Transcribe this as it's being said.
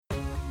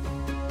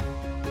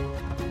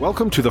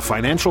Welcome to the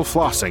Financial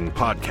Flossing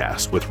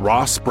Podcast with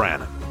Ross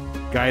Brannan,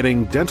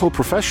 guiding dental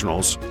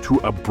professionals to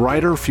a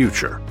brighter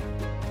future.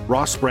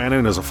 Ross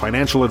Brannan is a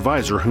financial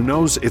advisor who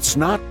knows it's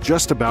not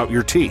just about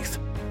your teeth.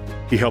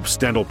 He helps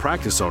dental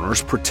practice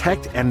owners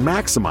protect and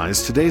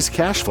maximize today's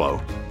cash flow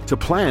to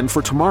plan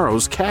for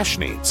tomorrow's cash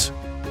needs.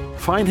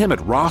 Find him at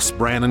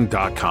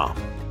rossbrannan.com.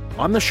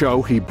 On the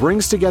show, he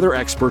brings together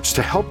experts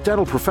to help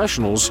dental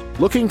professionals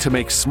looking to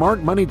make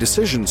smart money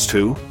decisions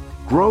to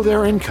grow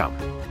their income,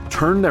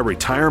 turn their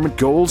retirement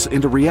goals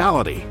into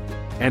reality,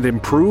 and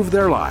improve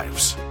their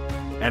lives.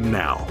 And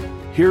now,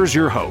 here's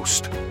your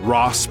host,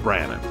 Ross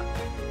Brannan.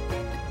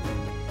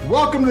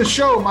 Welcome to the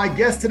show. My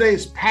guest today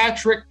is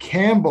Patrick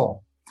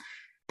Campbell.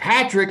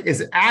 Patrick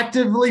is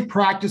actively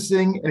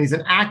practicing, and he's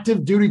an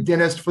active duty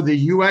dentist for the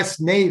U.S.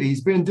 Navy.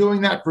 He's been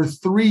doing that for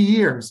 3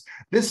 years.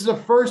 This is a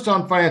first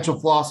on Financial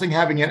Flossing,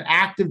 having an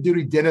active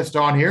duty dentist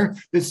on here.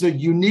 This is a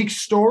unique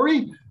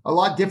story, a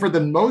lot different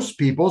than most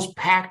people's.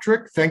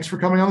 Patrick, thanks for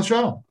coming on the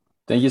show.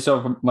 Thank you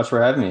so much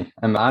for having me.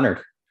 I'm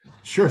honored.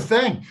 Sure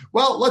thing.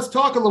 Well, let's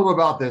talk a little bit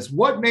about this.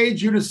 What made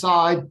you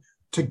decide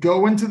to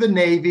go into the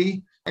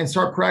Navy and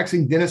start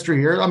practicing dentistry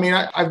here? I mean,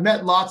 I've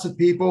met lots of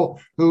people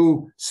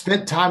who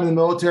spent time in the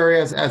military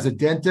as a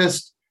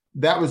dentist.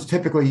 That was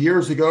typically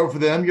years ago for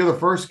them. You're the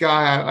first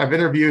guy I've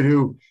interviewed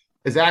who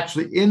is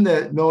actually in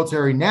the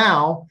military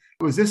now.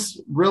 Was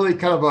this really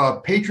kind of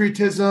a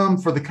patriotism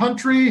for the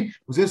country?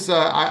 Was this,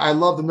 I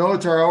love the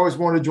military, I always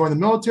wanted to join the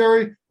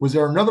military? Was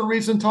there another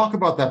reason? Talk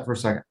about that for a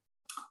second.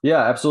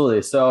 Yeah,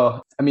 absolutely.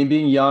 So, I mean,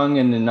 being young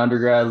and an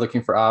undergrad,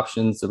 looking for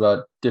options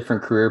about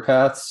different career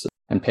paths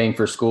and paying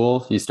for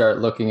school, you start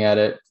looking at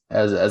it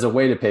as a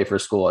way to pay for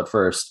school at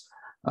first.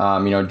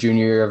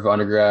 Junior year of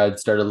undergrad,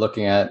 started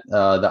looking at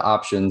the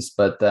options,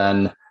 but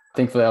then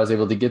thankfully I was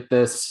able to get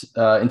this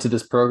into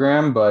this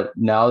program. But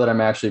now that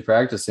I'm actually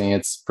practicing,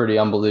 it's pretty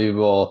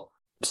unbelievable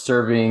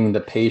serving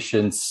the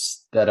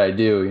patients that I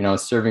do,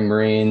 serving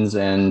Marines,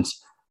 and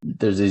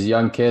there's these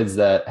young kids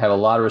that have a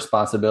lot of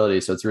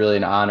responsibility. So it's really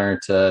an honor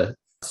to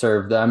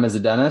serve them as a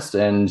dentist.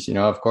 And,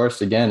 of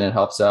course, again, it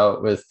helps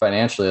out with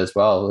financially as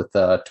well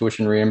with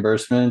tuition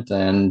reimbursement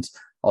and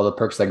all the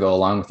perks that go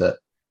along with it.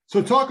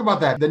 So talk about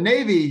that. The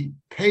Navy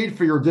paid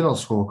for your dental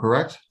school,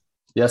 correct?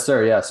 Yes,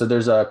 sir. Yeah. So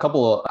there's a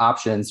couple of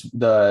options.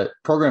 The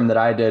program that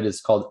I did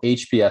is called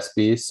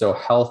HPSB, so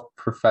Health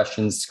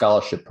Professions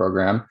Scholarship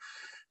Program.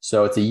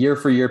 So it's a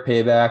year-for-year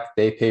payback.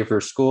 They pay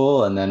for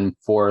school, and then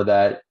for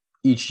that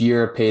each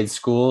year of paid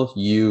school,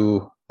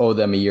 you owe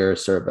them a year of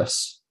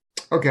service.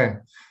 Okay.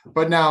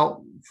 But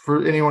now,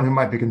 for anyone who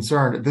might be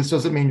concerned, this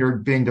doesn't mean you're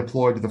being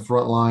deployed to the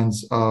front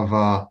lines of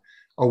a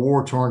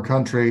war-torn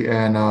country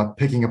and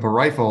picking up a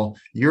rifle.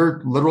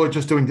 You're literally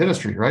just doing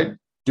dentistry, right?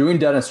 Doing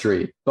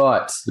dentistry.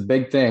 But the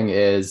big thing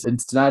is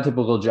it's not a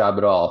typical job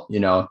at all.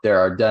 There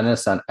are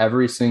dentists on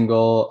every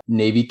single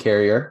Navy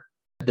carrier.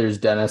 There's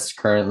dentists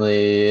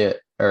currently,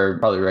 or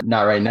probably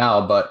not right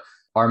now, but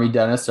Army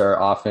dentists are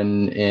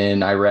often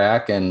in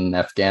Iraq and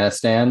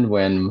Afghanistan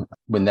when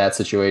that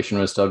situation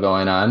was still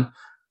going on.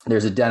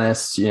 There's a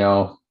dentist,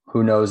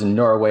 who knows, in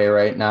Norway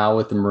right now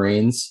with the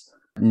Marines.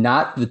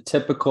 Not the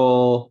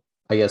typical,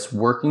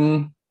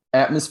 working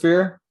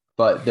atmosphere,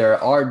 but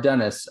there are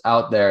dentists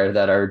out there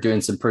that are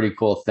doing some pretty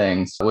cool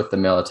things with the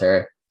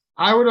military.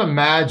 I would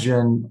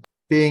imagine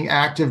being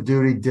active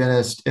duty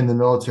dentist in the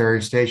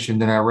military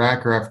stationed in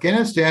Iraq or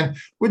Afghanistan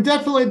would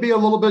definitely be a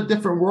little bit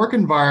different work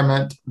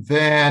environment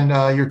than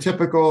your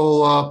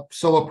typical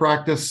solo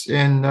practice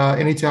in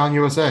any town,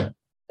 USA.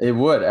 It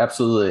would,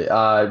 absolutely.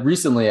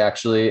 Recently,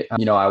 actually,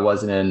 I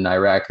wasn't in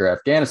Iraq or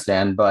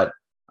Afghanistan, but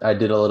I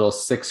did a little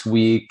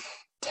 6-week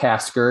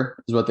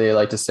tasker, is what they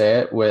like to say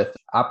it, with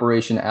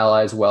Operation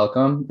Allies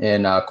Welcome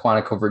in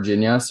Quantico,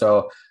 Virginia.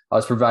 So I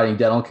was providing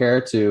dental care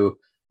to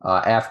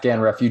Afghan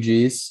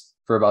refugees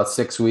for about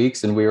 6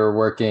 weeks, and we were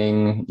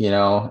working, in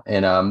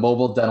a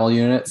mobile dental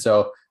unit.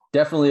 So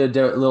definitely a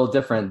little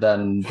different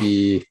than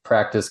the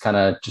practice kind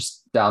of just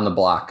down the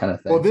block kind of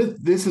thing. Well,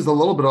 this is a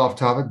little bit off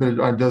topic,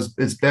 but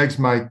it begs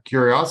my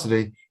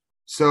curiosity.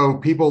 So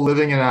people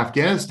living in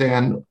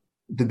Afghanistan,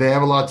 did they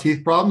have a lot of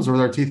teeth problems, or were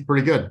their teeth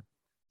pretty good?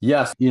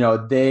 Yes.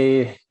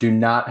 They do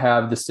not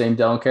have the same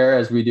dental care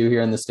as we do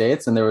here in the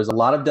States. And there was a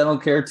lot of dental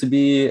care to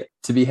be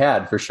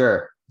had for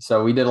sure.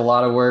 So we did a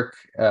lot of work,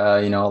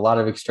 a lot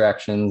of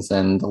extractions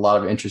and a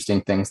lot of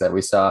interesting things that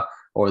we saw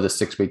over the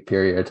 6-week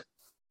period.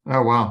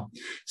 Oh, wow.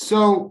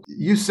 So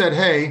you said,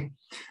 hey,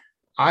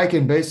 I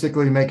can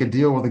basically make a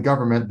deal with the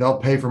government. They'll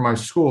pay for my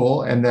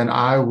school, and then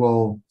I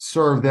will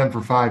serve them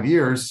for 5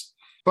 years.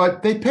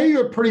 But they pay you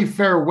a pretty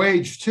fair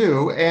wage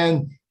too.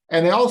 And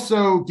they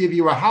also give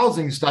you a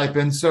housing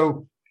stipend.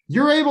 So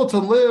you're able to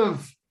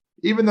live,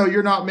 even though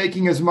you're not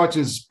making as much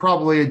as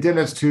probably a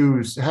dentist who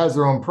has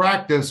their own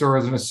practice or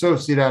as an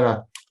associate at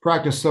a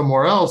practice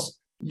somewhere else.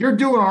 You're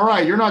doing all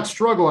right. You're not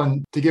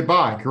struggling to get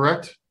by,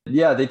 correct?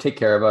 Yeah, they take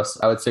care of us.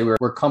 I would say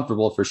we're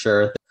comfortable for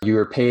sure. You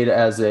are paid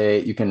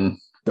you can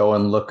go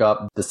and look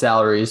up the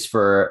salaries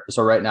so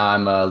right now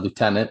I'm a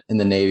lieutenant in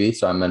the Navy.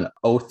 So I'm an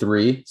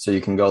O3. So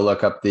you can go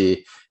look up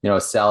the,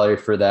 salary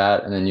for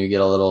that. And then you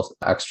get a little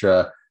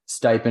extra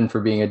stipend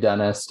for being a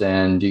dentist,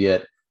 and you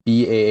get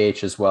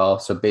BAH as well.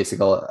 So basic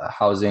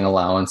housing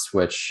allowance,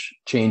 which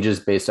changes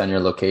based on your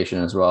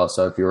location as well.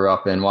 So if you were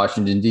up in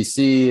Washington,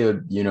 D.C.,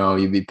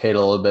 you'd be paid a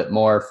little bit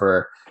more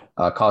for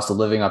cost of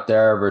living up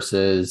there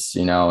versus,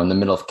 in the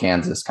middle of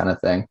Kansas kind of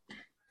thing.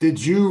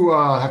 Did you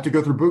have to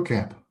go through boot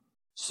camp?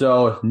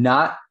 So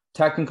not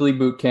technically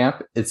boot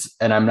camp.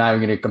 And I'm not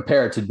even going to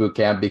compare it to boot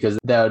camp because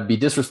that would be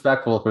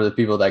disrespectful for the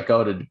people that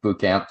go to boot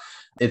camp.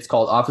 It's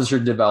called Officer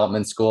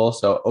Development School.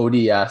 So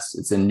ODS,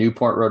 it's in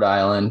Newport, Rhode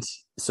Island.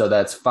 So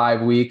that's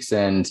 5 weeks.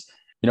 And,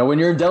 when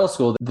you're in dental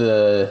school,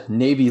 the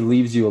Navy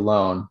leaves you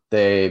alone.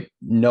 They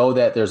know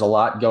that there's a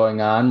lot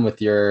going on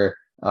with your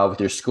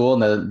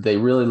school, and they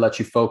really let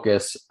you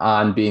focus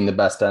on being the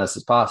best dentist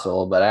as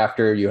possible. But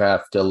after, you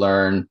have to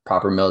learn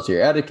proper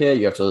military etiquette.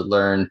 You have to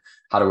learn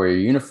how to wear your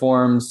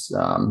uniforms,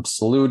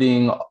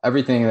 saluting,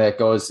 everything that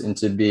goes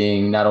into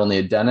being not only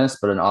a dentist,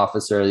 but an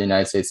officer of the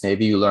United States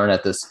Navy. You learn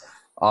at this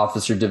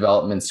Officer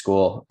Development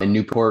School in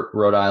Newport,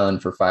 Rhode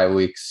Island for 5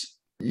 weeks.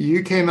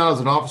 You came out as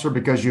an officer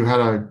because you had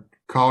a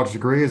college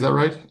degree, is that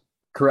right?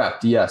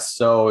 Correct. Yes.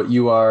 So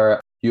you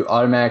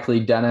automatically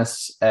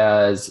dentist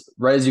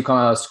right as you come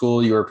out of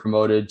school, you were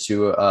promoted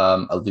to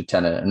a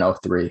lieutenant, an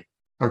O3.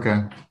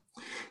 Okay.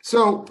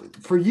 So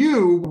for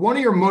you, one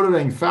of your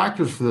motivating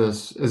factors for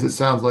this, as it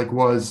sounds like,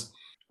 was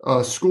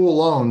school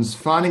loans,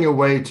 finding a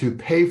way to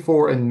pay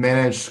for and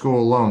manage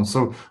school loans.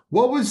 So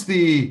what was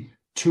the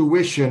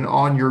tuition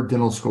on your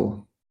dental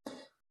school?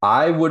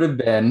 I would have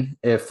been,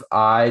 if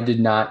I did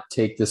not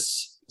take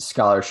this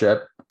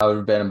scholarship, I would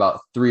have been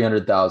about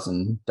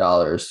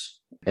 $300,000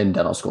 in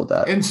dental school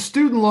debt. And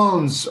student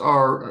loans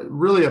are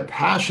really a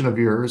passion of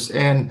yours.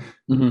 And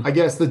I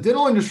guess the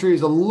dental industry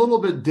is a little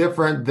bit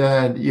different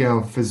than,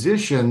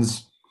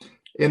 physicians,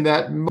 in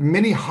that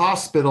many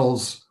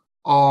hospitals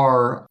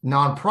are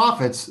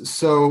nonprofits.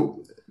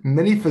 So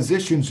many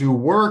physicians who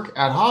work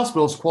at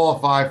hospitals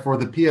qualify for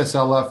the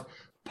PSLF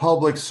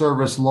Public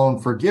Service Loan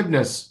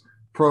Forgiveness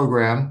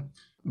program.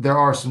 There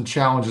are some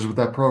challenges with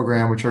that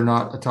program, which are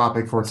not a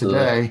topic for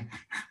today.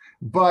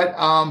 But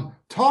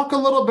talk a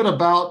little bit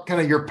about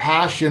kind of your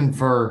passion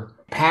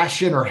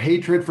or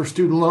hatred for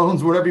student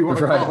loans, whatever you want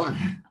to call it.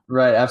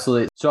 Right,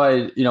 absolutely. So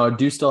I,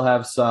 do still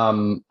have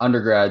some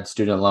undergrad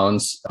student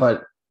loans,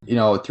 but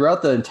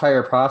throughout the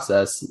entire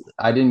process,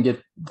 I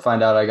didn't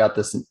find out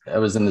I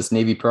was in this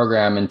Navy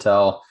program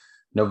until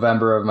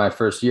November of my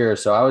first year.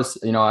 So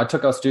I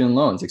took out student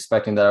loans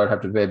expecting that I would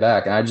have to pay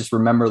back. And I just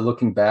remember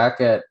looking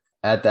back at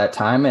that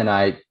time, and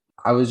I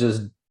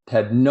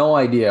had no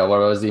idea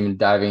what I was even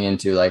diving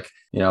into.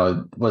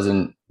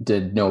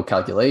 Did no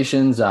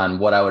calculations on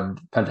what I would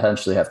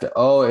potentially have to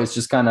owe. It's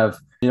just kind of,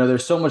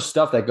 there's so much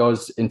stuff that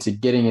goes into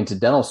getting into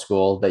dental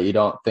school that you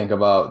don't think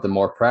about the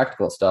more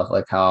practical stuff,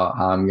 like how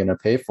I'm going to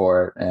pay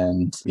for it,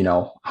 and,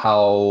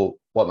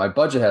 what my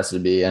budget has to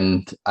be.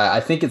 And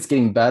I think it's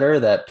getting better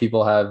that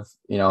people have,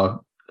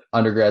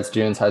 undergrad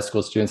students, high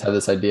school students have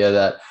this idea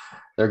that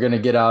they're going to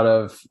get out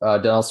of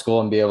dental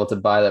school and be able to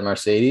buy that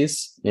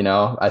Mercedes.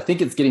 I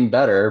think it's getting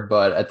better,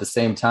 but at the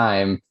same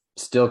time,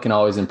 still can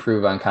always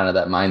improve on kind of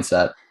that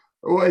mindset.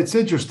 Well, it's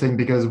interesting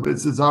because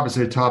it's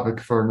obviously a topic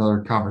for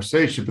another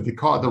conversation, but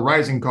the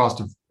rising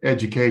cost of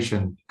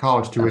education,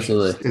 college tuition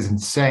is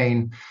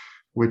insane,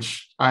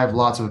 which I have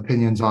lots of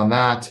opinions on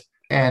that.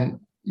 And,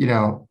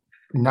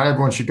 not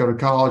everyone should go to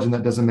college, and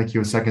that doesn't make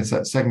you a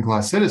second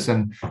class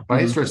citizen by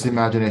any stretch of the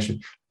imagination.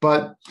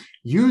 But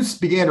you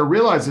began to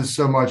realize this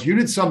so much. You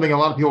did something a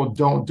lot of people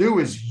don't do,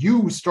 is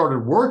you started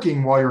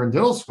working while you're in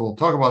dental school.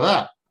 Talk about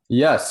that.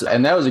 Yes.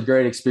 And that was a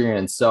great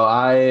experience. So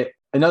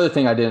another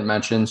thing I didn't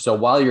mention. So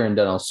while you're in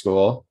dental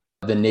school,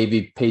 the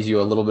Navy pays you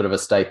a little bit of a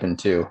stipend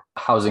too,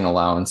 housing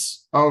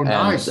allowance. Oh,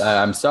 nice. And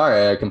I'm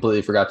sorry, I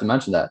completely forgot to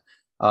mention that.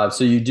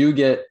 So you do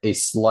get a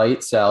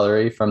slight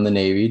salary from the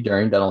Navy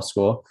during dental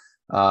school.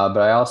 But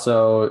I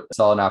also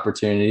saw an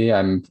opportunity.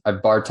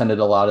 I've bartended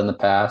a lot in the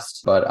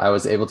past, but I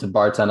was able to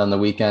bartend on the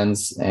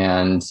weekends,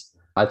 and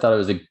I thought it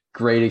was a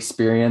great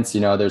experience.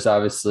 There's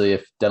obviously,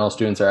 if dental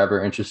students are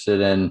ever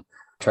interested in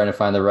trying to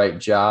find the right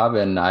job,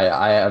 and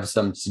I have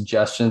some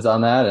suggestions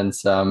on that and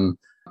some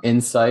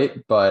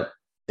insight, but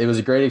it was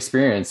a great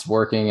experience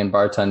working and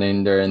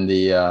bartending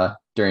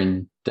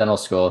during dental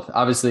school.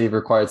 Obviously it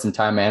required some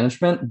time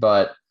management,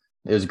 but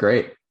it was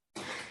great.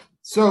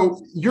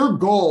 So your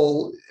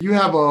goal, you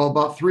have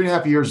about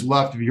 3.5 years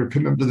left of your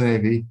commitment to the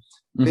Navy.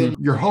 And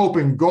your hope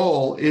and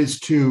goal is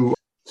to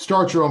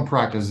start your own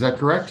practice. Is that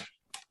correct?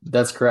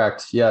 That's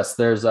correct. Yes.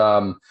 There's,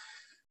 a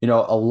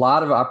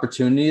lot of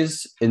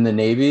opportunities in the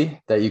Navy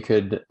that you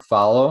could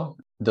follow.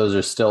 Those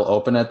are still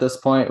open at this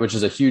point, which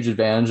is a huge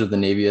advantage of the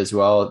Navy as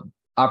well.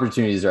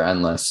 Opportunities are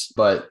endless,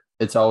 but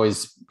it's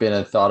always been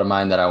a thought of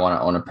mine that I want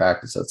to own a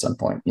practice at some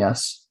point.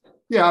 Yes.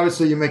 Yeah,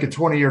 obviously you make a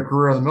 20-year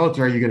career in the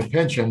military, you get a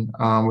pension,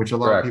 which a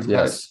lot of people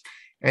get,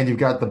 and you've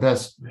got the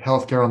best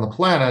healthcare on the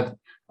planet,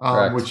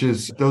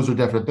 those are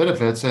definite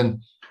benefits.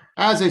 And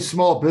as a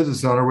small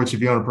business owner, which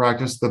if you own a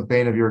practice, the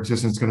bane of your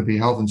existence is going to be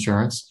health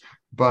insurance.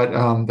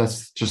 But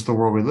that's just the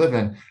world we live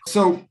in.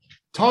 So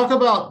talk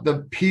about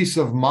the peace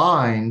of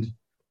mind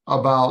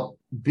about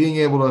being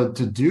able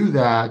to do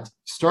that,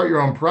 start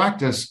your own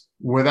practice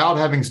without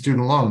having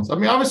student loans. I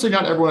mean, obviously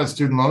not everyone has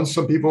student loans.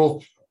 Some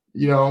people,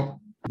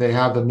 they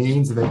have the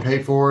means and they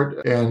pay for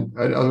it and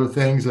other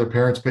things, their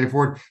parents pay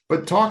for it.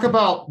 But talk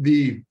about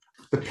the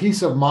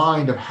peace of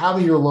mind of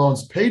having your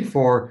loans paid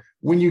for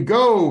when you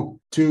go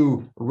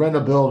to rent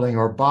a building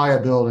or buy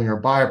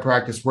a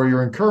practice where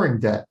you're incurring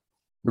debt.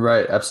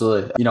 Right.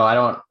 Absolutely.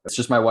 It's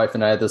just my wife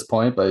and I at this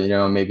point, but,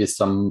 maybe at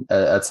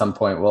some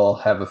point we'll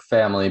have a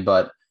family,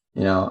 but,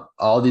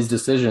 all these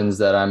decisions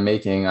that I'm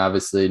making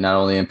obviously not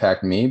only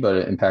impact me, but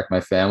it impact my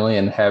family,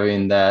 and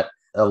having that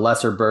a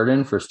lesser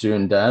burden for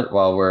student debt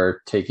while we're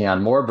taking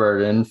on more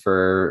burden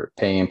for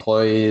paying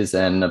employees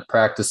and a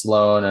practice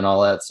loan and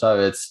all that stuff.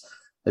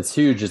 It's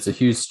huge. It's a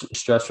huge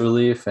stress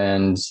relief.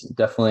 And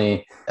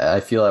definitely,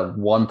 I feel at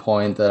one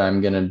point that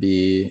I'm going to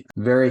be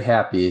very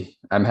happy.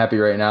 I'm happy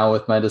right now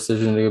with my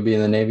decision to be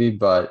in the Navy,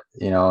 but,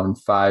 in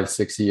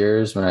 5-6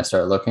 years, when I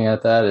start looking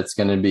at that, it's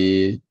going to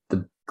be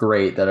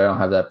great that I don't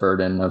have that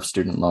burden of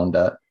student loan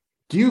debt.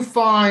 Do you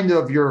find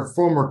of your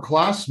former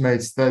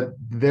classmates that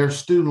their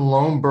student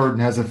loan burden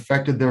has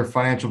affected their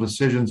financial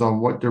decisions on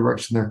what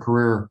direction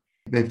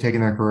they've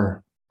taken their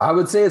career? I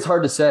would say it's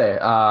hard to say.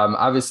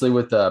 Obviously,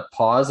 with the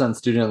pause on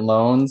student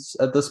loans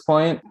at this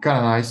point. Kind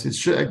of nice.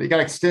 It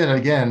got extended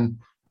again.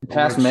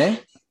 Past May?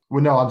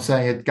 Well, no, I'm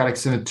saying it got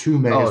extended to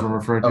May is what I'm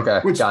referring to.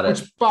 Okay, got it.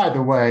 Which, by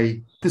the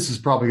way, this is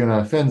probably going to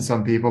offend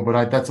some people,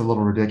 but that's a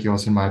little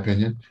ridiculous in my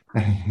opinion.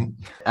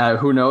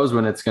 Who knows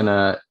when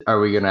are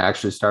we going to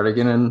actually start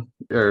again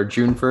or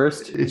June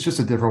 1st? It's just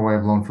a different way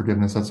of loan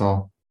forgiveness. That's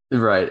all.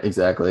 Right,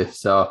 exactly.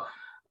 So,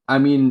 I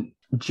mean,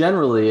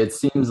 generally, it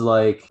seems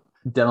like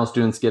dental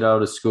students get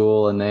out of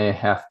school and they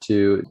have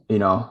to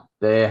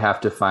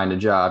find a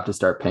job to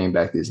start paying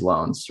back these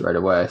loans right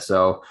away.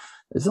 So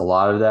is a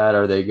lot of that,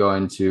 are they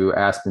going to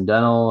Aspen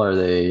Dental? Are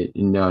they,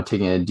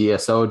 taking a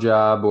DSO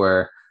job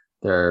where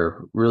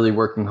they're really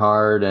working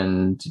hard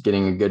and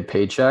getting a good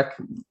paycheck?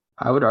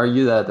 I would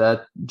argue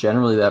that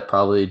generally that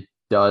probably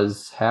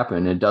does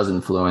happen. It does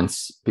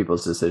influence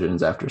people's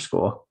decisions after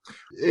school.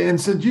 And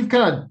since you've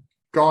kind of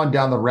gone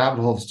down the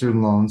rabbit hole of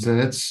student loans, and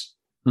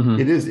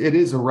it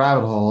is a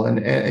rabbit hole,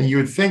 and you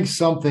would think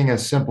something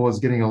as simple as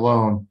getting a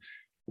loan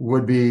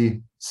would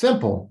be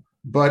simple,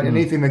 but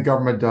anything the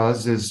government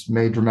does is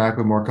made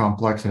dramatically more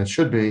complex than it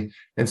should be.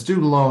 And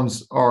student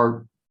loans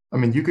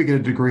you could get a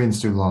degree in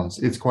student loans.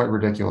 It's quite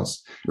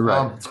ridiculous.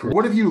 Right.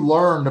 What have you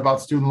learned about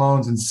student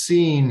loans and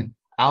seen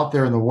out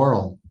there in the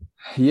world?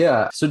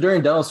 Yeah. So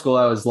during dental school,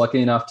 I was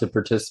lucky enough to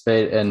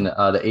participate in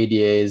the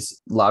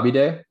ADA's lobby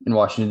day in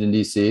Washington,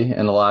 D.C.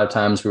 And a lot of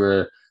times we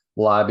were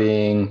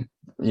lobbying,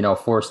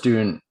 for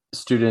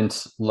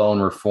student loan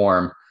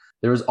reform.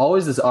 There was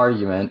always this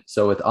argument.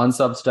 So with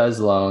unsubsidized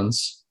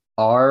loans,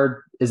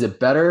 is it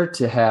better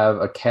to have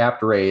a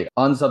capped rate,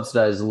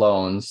 unsubsidized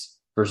loans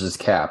versus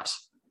capped?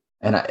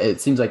 And it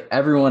seems like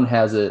everyone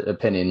has an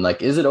opinion.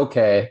 Like, is it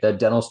okay that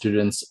dental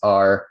students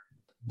are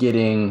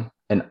getting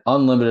an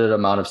unlimited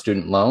amount of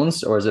student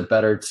loans, or is it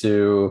better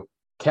to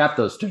cap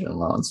those student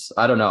loans?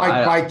 I don't know.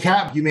 By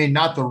cap, you mean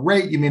not the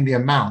rate, you mean the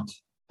amount.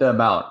 The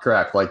amount,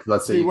 correct. Like,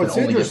 let's say what's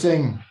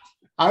interesting,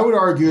 I would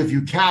argue if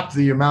you cap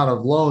the amount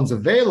of loans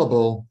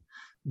available,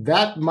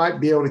 that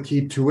might be able to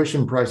keep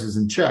tuition prices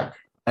in check.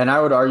 And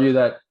I would argue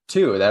that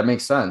too. That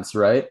makes sense,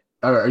 right?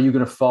 Are you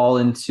going to fall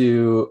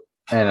into,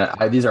 and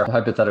these are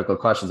hypothetical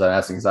questions I'm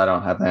asking because I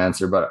don't have the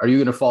answer, but are you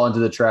going to fall into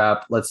the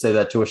trap? Let's say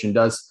that tuition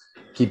does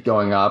keep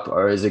going up,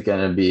 or is it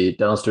going to be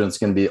dental students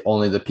going to be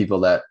only the people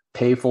that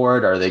pay for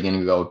it? Are they going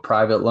to go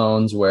private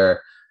loans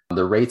where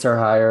the rates are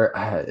higher?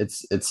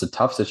 It's a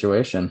tough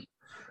situation.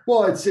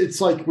 Well, it's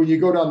like when you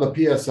go down the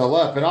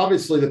PSLF, and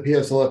obviously the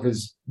PSLF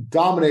is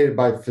dominated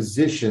by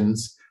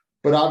physicians,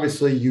 but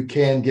obviously you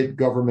can get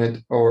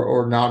government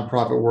or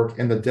nonprofit work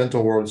in the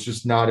dental world. It's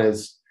just not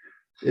as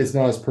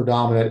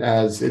predominant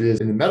as it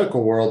is in the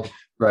medical world.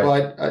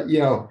 Right. But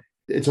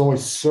it's only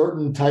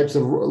certain types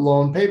of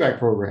loan payback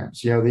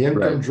programs. The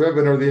income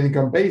driven or the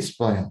income based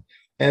plan,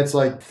 and it's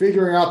like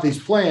figuring out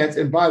these plans.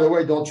 And by the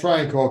way, don't try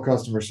and call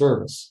customer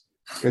service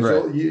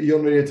because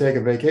you'll need to take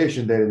a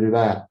vacation day to do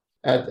that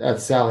at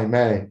Sally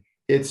Mae.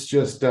 It's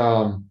just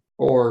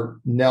or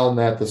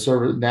Nelnet,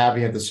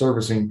 Navient, the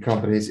servicing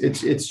companies.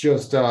 It's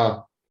just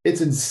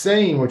it's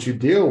insane what you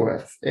deal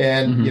with.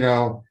 And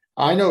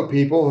I know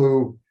people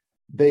who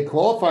they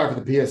qualify for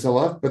the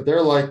PSLF, but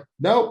they're like,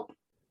 nope,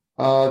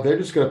 they're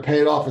just going to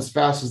pay it off as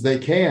fast as they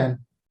can.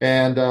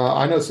 And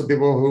I know some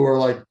people who are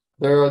like,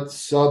 they're at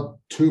sub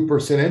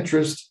 2%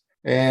 interest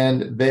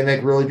and they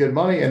make really good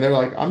money. And they're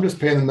like, I'm just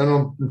paying the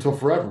minimum until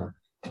forever.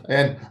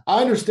 And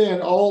I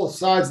understand all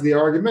sides of the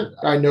argument.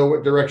 I know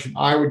what direction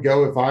I would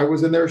go if I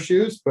was in their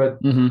shoes, but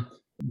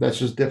that's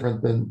just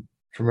different than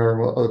from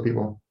other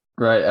people.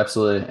 Right.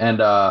 Absolutely. And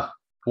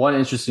one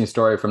interesting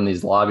story from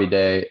these lobby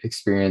day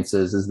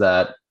experiences is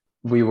that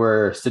we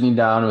were sitting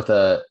down with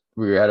a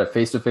we were at a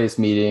face-to-face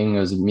meeting. It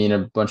was me and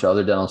a bunch of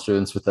other dental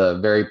students with a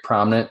very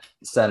prominent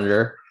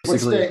senator. What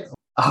state?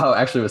 Oh,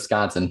 actually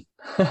Wisconsin.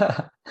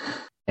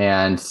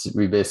 And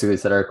we basically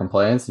said our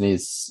complaints, and he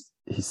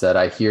said,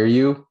 I hear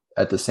you.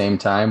 At the same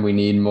time, we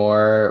need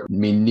more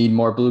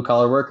blue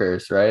collar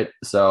workers, right?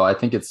 So I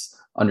think it's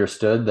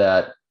understood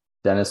that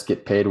dentists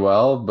get paid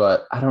well,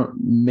 but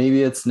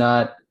maybe it's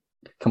not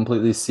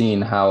completely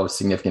seen how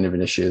significant of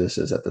an issue this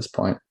is at this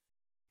point.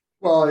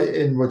 Well,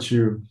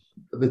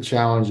 the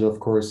challenge, of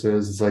course,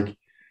 is like,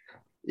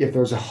 if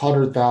there's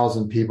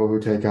 100,000 people who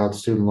take out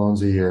student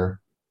loans a year,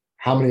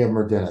 how many of them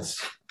are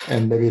dentists?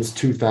 And maybe it's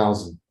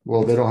 2,000.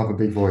 Well, they don't have a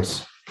big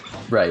voice.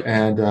 Right.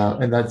 And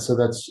that's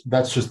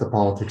just the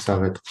politics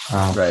of it.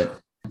 Right.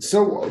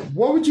 So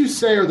what would you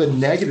say are the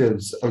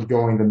negatives of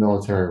going the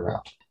military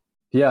route?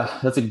 Yeah,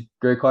 that's a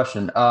great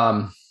question.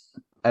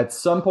 At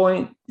some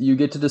point you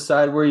get to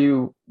decide where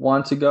you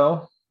want to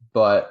go,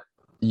 but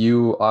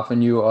you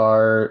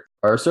are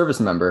a service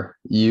member.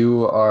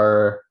 You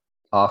are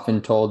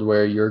often told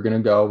where you're going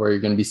to go, where you're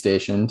going to be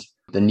stationed.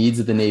 The needs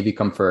of the Navy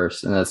come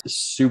first. And that's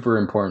super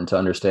important to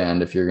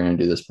understand if you're going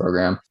to do this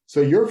program. So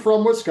you're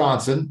from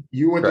Wisconsin.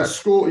 You went Correct. to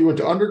school. You went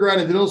to undergrad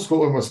and dental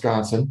school in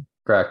Wisconsin.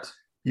 Correct.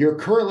 You're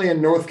currently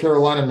in North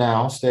Carolina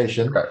now,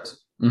 stationed. Correct.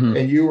 Mm-hmm.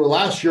 And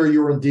last year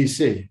you were in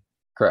DC.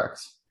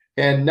 Correct.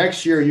 And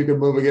next year you can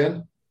move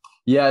again?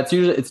 Yeah,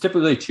 it's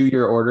typically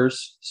 2-year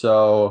orders.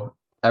 So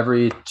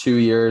every 2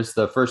 years,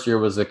 the first year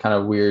was a kind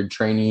of weird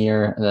training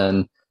year. And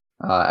then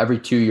every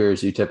 2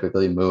 years you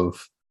typically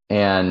move.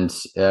 And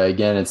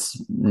again,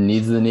 it's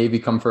needs of the Navy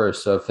come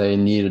first. So if they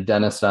need a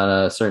dentist on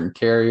a certain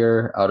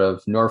carrier out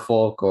of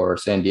Norfolk or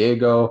San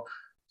Diego.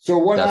 So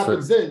what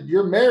happens then?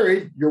 You're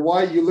married, you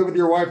live with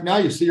your wife now.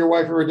 You see your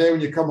wife every day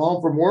when you come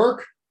home from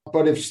work.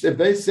 But if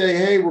they say,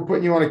 hey, we're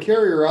putting you on a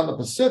carrier out in the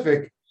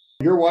Pacific,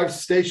 your wife's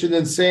stationed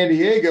in San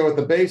Diego at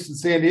the base in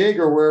San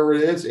Diego, or wherever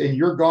it is, and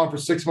you're gone for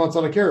 6 months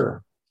on a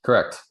carrier.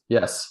 Correct.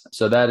 Yes.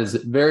 So that is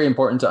very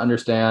important to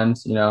understand.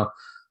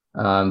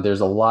 There's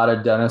a lot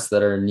of dentists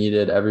that are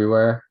needed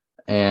everywhere.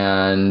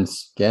 And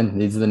again,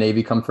 needs of the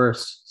Navy come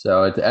first.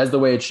 So as the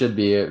way it should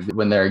be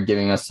when they're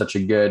giving us such a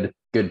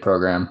good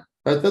program.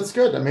 That's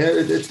good. I mean,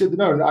 it's good to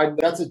know.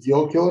 That's a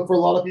deal killer for a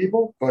lot of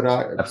people, but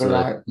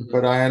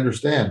I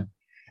understand.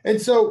 And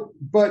so,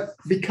 but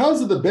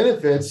because of the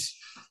benefits,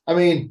 I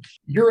mean,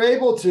 you're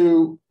able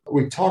to,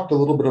 we talked a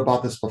little bit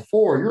about this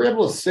before, you're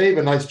able to save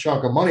a nice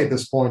chunk of money at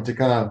this point to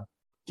kind of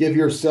give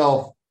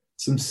yourself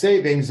some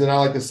savings. And I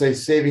like to say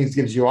savings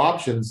gives you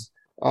options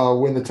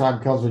when the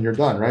time comes when you're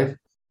done, right?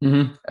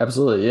 Mm-hmm.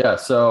 Absolutely. Yeah.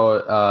 So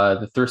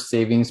the Thrift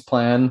Savings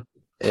Plan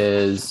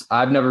is,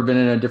 I've never been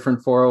in a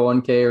different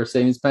 401k or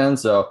savings plan.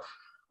 So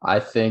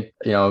I think,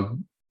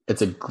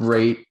 it's a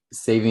great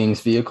savings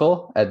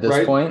vehicle at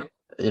this point,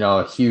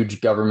 a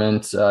huge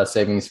government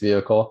savings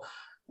vehicle.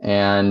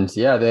 And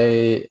yeah,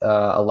 they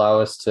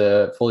allow us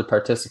to fully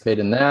participate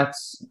in that.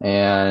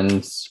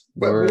 And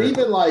but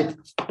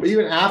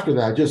even after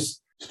that,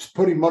 just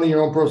putting money in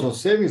your own personal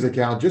savings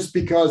account, just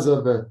because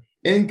of the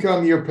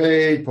income you're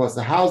paid plus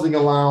the housing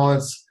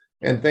allowance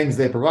and things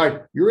they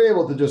provide, you're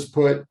able to just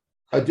put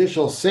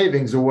additional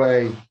savings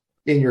away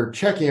in your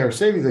checking or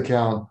savings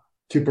account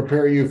to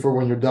prepare you for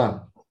when you're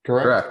done.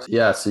 Correct.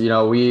 Yes.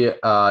 We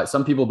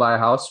some people buy a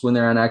house when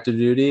they're on active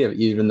duty,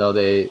 even though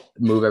they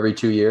move every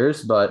 2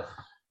 years. But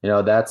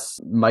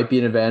that's might be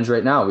an advantage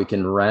right now. We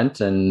can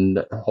rent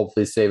and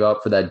hopefully save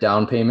up for that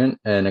down payment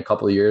in a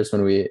couple of years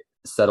when we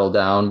settle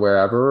down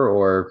wherever,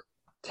 or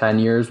 10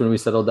 years when we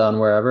settle down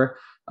wherever.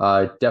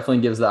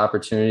 Definitely gives the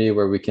opportunity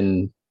where we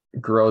can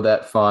grow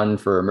that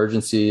fund for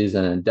emergencies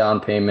and a down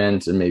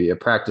payment and maybe a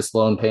practice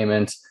loan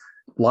payment.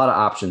 A lot of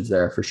options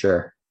there for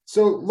sure.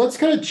 So let's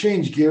kind of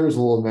change gears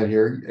a little bit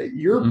here.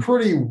 You're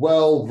pretty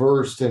well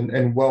versed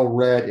and well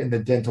read in the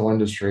dental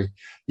industry.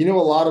 You know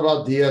a lot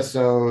about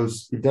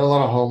DSOs. You've done a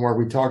lot of homework.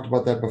 We talked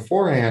about that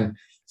beforehand.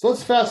 So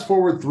let's fast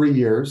forward 3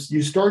 years.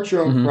 You start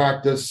your own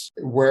practice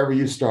wherever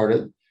you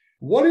started.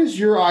 What is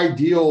your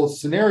ideal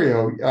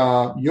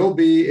scenario? You'll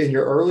be in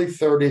your early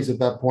 30s at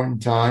that point in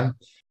time.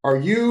 Are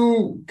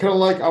you kind of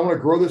like, I want to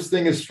grow this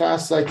thing as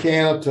fast as I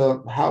can up to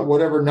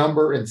whatever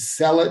number and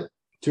sell it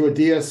to a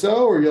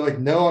DSO? Or you're like,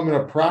 no, I'm going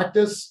to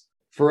practice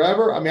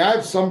forever? I mean, I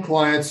have some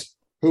clients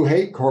who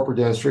hate corporate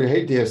dentistry,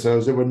 hate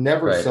DSOs. They would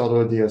never sell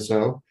to a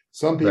DSO.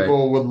 Some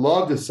people would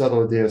love to sell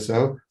to a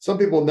DSO. Some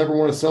people never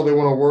want to sell. They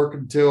want to work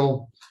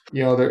until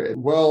they're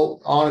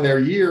well on in their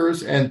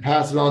years and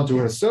pass it on to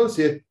an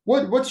associate.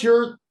 What's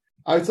your,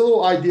 it's a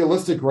little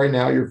idealistic right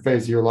now, your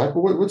phase of your life,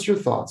 but what's your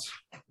thoughts?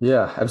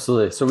 Yeah,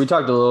 absolutely. So we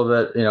talked a little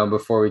bit,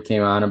 before we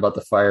came on about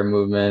the FIRE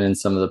movement and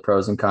some of the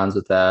pros and cons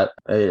with that.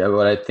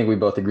 What I think we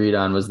both agreed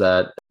on was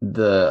that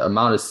the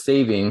amount of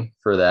saving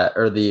for that,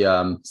 or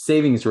the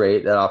savings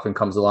rate that often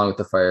comes along with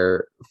the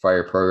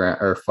FIRE program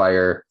or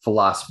FIRE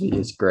philosophy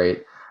is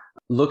great.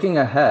 Looking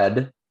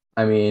ahead,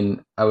 I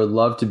mean, I would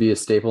love to be a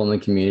staple in the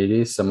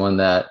community, someone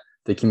that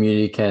the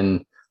community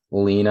can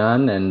lean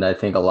on. And I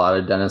think a lot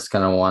of dentists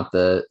kind of want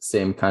the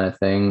same kind of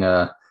thing,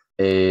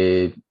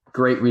 a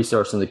great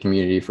resource in the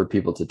community for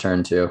people to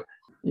turn to.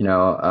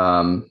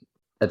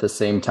 At the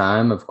same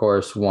time, of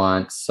course,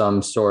 want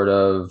some sort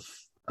of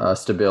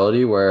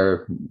stability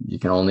where you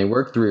can only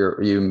work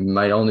you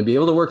might only be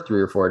able to work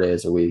 3 or 4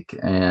 days a week.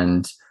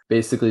 And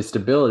basically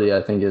stability,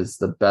 I think, is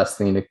the best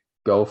thing to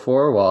go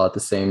for, while at the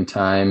same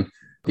time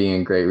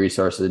being a great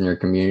resource in your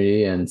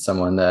community and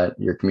someone that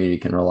your community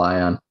can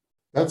rely on.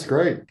 That's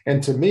great.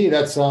 And to me,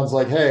 that sounds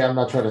like, hey, I'm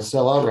not trying to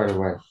sell out right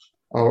away.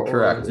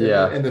 Correct.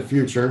 In the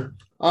future.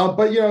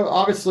 But,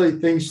 obviously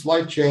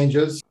life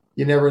changes.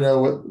 You never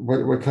know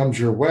what comes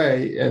your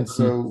way. And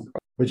so,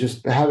 but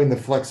just having the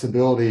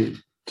flexibility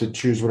to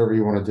choose whatever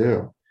you want to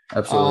do.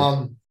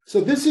 Absolutely. So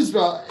this is,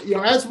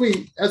 as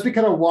we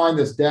kind of wind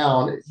this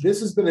down, this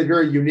has been a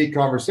very unique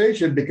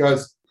conversation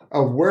because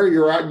of where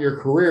you're at in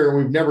your career.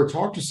 We've never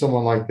talked to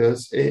someone like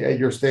this at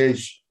your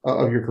stage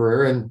of your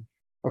career. And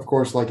of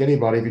course, like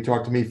anybody, if you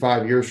talk to me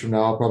 5 years from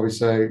now, I'll probably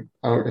say,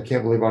 I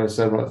can't believe what I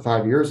said about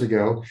 5 years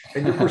ago.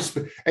 And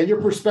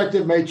your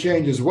perspective may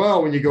change as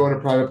well when you go into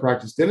private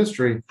practice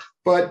dentistry.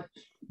 But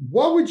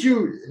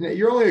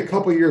you're only a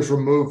couple of years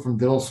removed from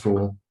dental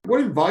school.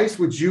 What advice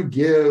would you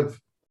give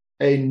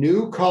a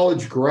new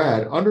college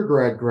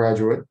undergrad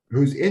graduate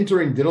who's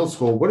entering dental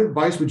school? What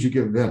advice would you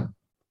give them?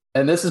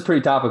 And this is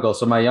pretty topical.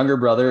 So my younger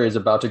brother is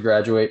about to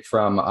graduate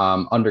from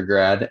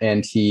undergrad,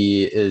 and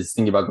he is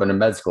thinking about going to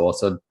med school.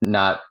 So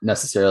not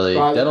necessarily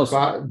dental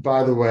school.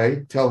 By the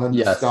way, tell him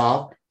to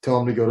stop.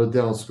 Tell him to go to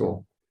dental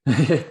school.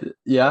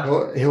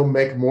 Yeah. He'll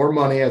make more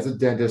money as a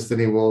dentist than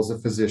he will as a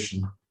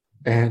physician.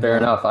 And fair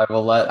enough. I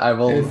will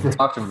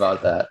talk to him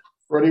about that.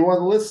 For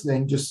anyone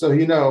listening, just so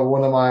you know,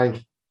 one of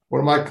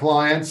my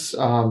clients, he's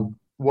an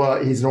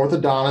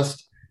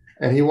orthodontist,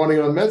 and he wanted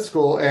to go to med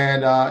school,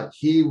 and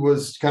he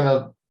was kind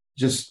of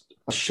just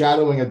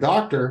shadowing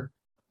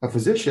a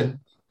physician,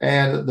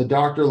 and the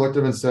doctor looked at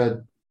him and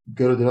said,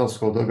 go to dental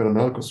school, don't go to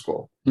medical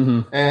school.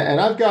 Mm-hmm. And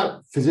I've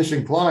got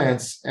physician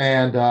clients,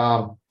 and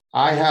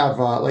I have,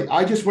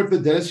 I just went to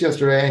the dentist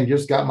yesterday and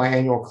just got my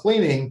annual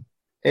cleaning,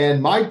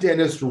 and my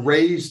dentist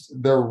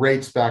raised their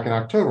rates back in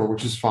October,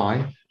 which is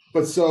fine.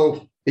 But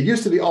so it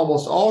used to be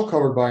almost all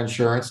covered by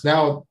insurance.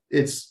 Now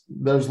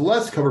there's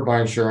less covered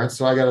by insurance.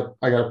 So I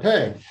gotta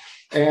pay.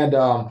 And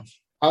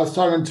I was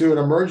talking to an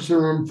emergency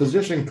room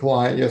physician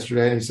client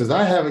yesterday, and he says,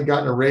 I haven't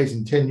gotten a raise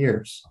in 10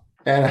 years.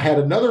 And I had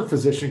another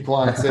physician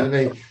client say to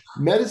me,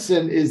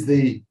 medicine is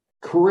the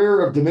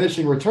career of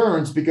diminishing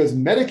returns because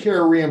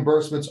Medicare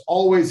reimbursements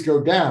always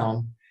go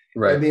down.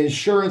 Right. And the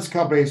insurance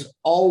companies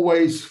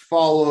always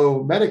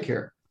follow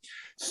Medicare.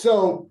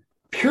 So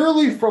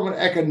purely from an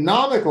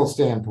economical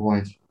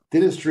standpoint,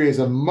 dentistry is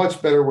a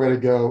much better way to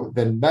go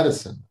than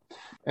medicine.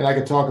 And I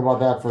could talk about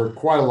that for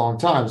quite a long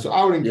time. So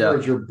I would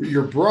encourage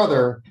your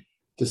brother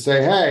to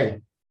say,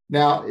 hey,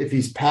 now if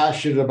he's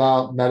passionate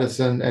about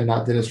medicine and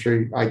not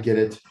dentistry, I get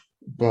it.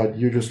 But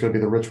you're just going to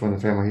be the rich one in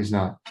the family. He's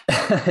not.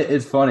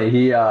 It's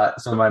funny.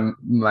 So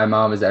my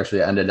mom is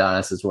actually an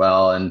endodontist as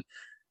well, and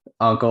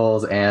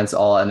uncles, aunts,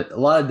 and a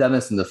lot of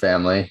dentists in the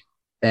family.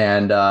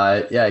 And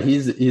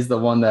he's the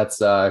one that's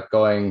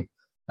going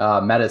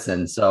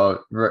medicine.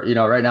 So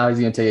right now he's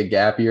going to take a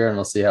gap year, and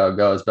we'll see how it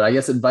goes. But I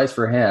guess advice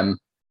for him,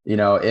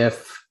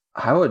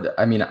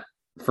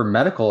 for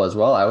medical as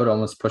well, I would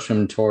almost push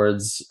him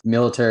towards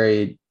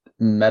military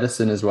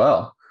medicine as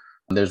well.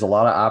 There's a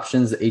lot of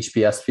options. The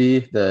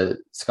HPSP, the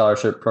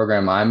scholarship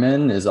program I'm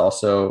in, is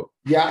also.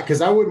 Yeah,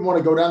 because I wouldn't want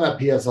to go down that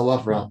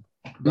PSLF route.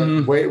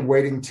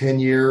 Waiting 10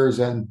 years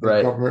and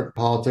government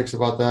politics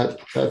about that.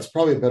 That's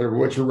probably better.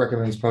 What you're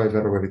recommending is probably a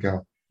better way to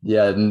go.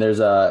 Yeah. And there's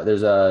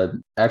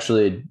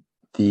actually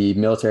the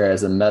military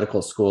has a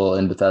medical school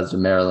in Bethesda,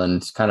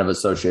 Maryland, kind of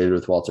associated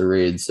with Walter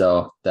Reed.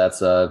 So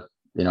that's a,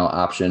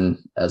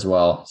 option as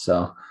well.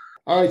 So.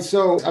 All right.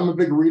 So I'm a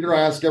big reader.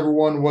 I ask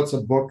everyone what's a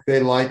book they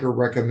like or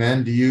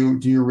recommend. Do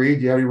you read?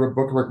 Do you have any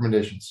book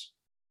recommendations?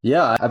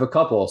 Yeah, I have a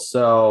couple.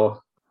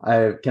 So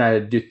can I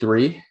do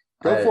 3?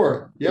 Go for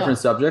it. Yeah. Different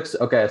subjects.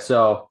 Okay.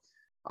 So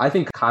I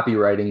think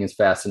copywriting is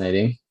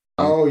fascinating.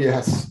 Oh,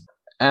 yes.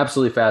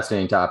 Absolutely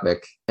fascinating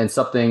topic, and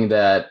something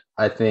that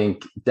I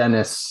think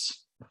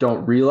dentists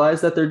don't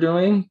realize that they're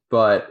doing,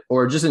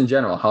 or just in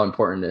general, how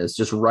important it is.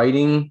 Just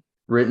writing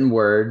written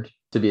word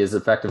to be as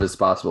effective as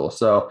possible.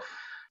 So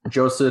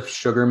Joseph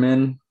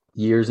Sugarman,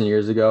 years and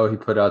years ago, he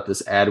put out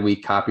this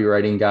Adweek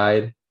copywriting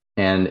guide.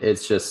 And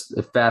it's just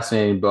a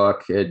fascinating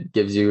book. It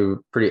gives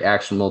you pretty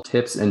actionable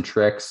tips and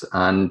tricks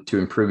to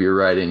improve your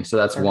writing. So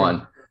that's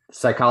one.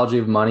 Psychology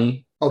of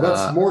Money. Oh,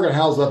 that's Morgan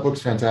Howell's. That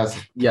book's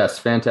fantastic. Yes,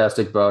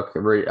 fantastic book.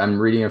 I'm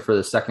reading it for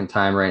the second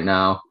time right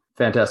now.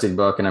 Fantastic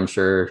book, and I'm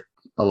sure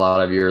a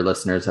lot of your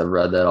listeners have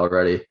read that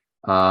already.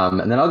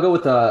 And then I'll go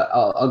with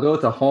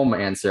the home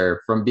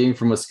answer. From being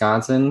from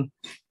Wisconsin,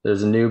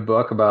 there's a new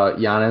book about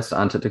Giannis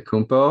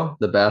Antetokounmpo,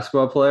 the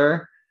basketball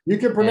player. You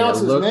can pronounce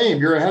his name.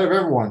 You're ahead of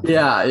everyone.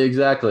 Yeah,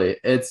 exactly.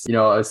 It's,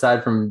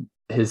 aside from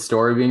his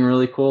story being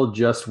really cool,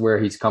 just where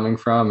he's coming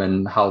from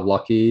and how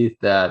lucky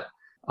that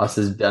us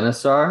as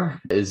dentists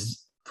are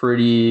is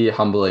pretty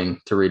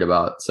humbling to read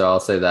about. So I'll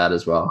say that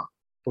as well.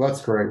 Well,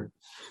 that's great.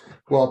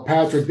 Well,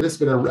 Patrick, this has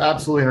been an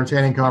absolutely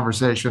entertaining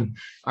conversation.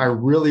 I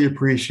really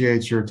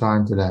appreciate your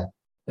time today.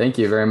 Thank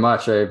you very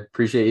much. I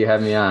appreciate you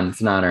having me on.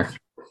 It's an honor.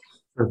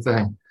 Sure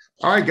thing.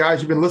 All right,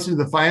 guys, you've been listening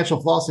to the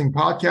Financial Flossing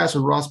Podcast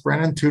with Ross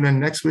Brannan. Tune in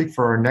next week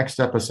for our next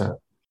episode.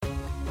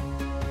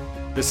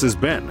 This has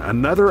been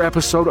another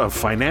episode of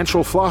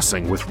Financial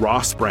Flossing with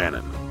Ross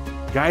Brannan,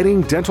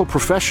 guiding dental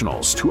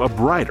professionals to a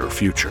brighter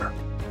future.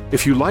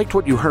 If you liked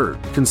what you heard,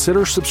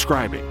 consider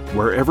subscribing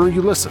wherever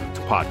you listen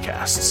to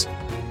podcasts.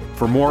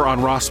 For more on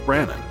Ross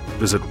Brannan,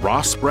 visit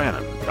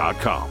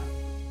rossbrannan.com.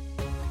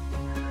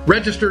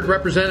 Registered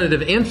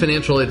representative and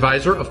financial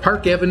advisor of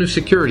Park Avenue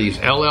Securities,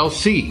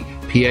 LLC,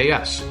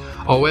 PAS,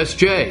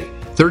 OSJ,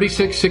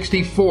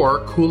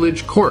 3664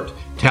 Coolidge Court,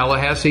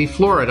 Tallahassee,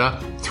 Florida,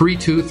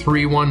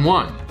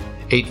 32311,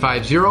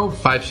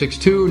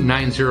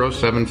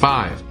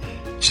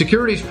 850-562-9075.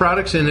 Securities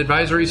products and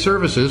advisory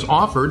services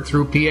offered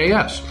through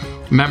PAS,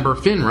 member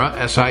FINRA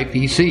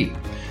SIPC.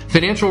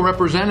 Financial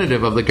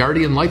representative of the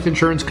Guardian Life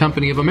Insurance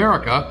Company of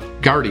America,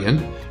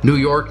 Guardian, New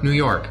York, New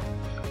York.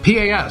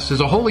 PAS is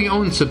a wholly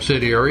owned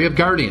subsidiary of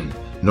Guardian.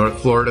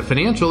 North Florida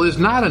Financial is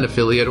not an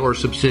affiliate or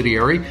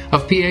subsidiary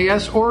of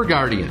PAS or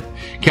Guardian.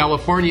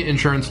 California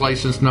Insurance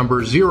License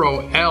Number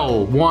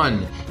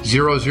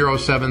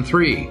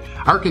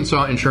 0L10073.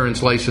 Arkansas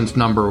Insurance License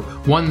Number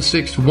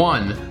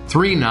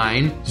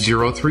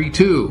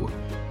 161-39032.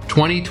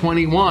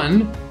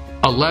 2021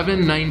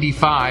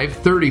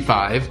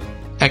 119535.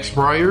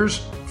 Expires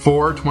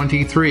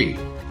 423.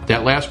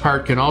 That last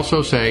part can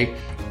also say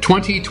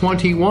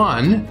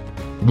 2021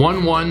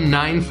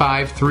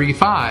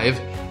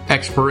 119535.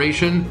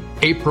 Expiration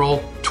April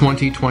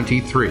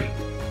 2023.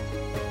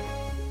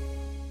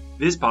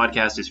 This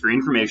podcast is for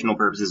informational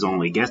purposes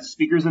only. Guest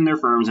speakers and their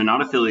firms are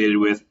not affiliated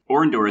with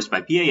or endorsed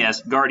by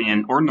PAS,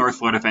 Guardian, or North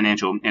Florida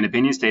Financial, and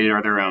opinions stated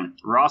are their own.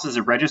 Ross is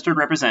a registered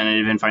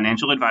representative and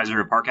financial advisor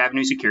of Park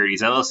Avenue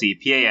Securities,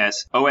 LLC,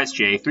 PAS,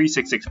 OSJ,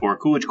 3664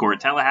 Coolidge Court,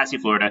 Tallahassee,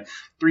 Florida,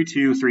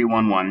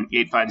 32311,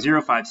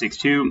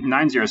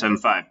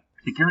 850-562-9075.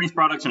 Securities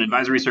products and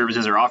advisory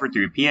services are offered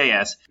through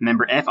PAS,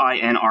 member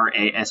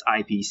FINRA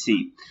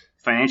SIPC.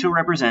 Financial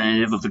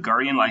representative of the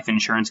Guardian Life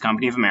Insurance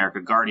Company of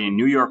America, Guardian,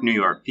 New York, New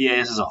York.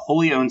 PAS is a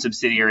wholly owned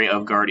subsidiary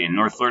of Guardian.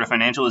 North Florida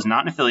Financial is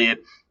not an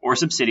affiliate or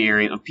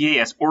subsidiary of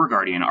PAS or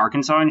Guardian.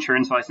 Arkansas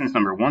Insurance License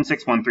Number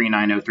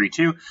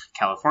 1613932.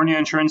 California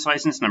Insurance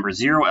License Number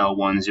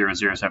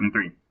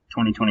 0L10073.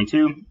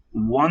 2022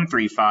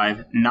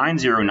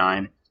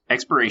 135909.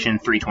 Expiration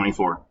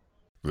 324.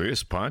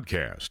 This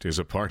podcast is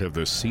a part of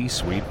the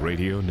C-Suite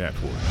Radio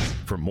Network.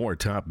 For more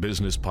top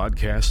business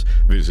podcasts,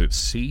 visit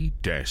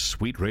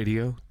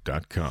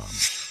c-suiteradio.com.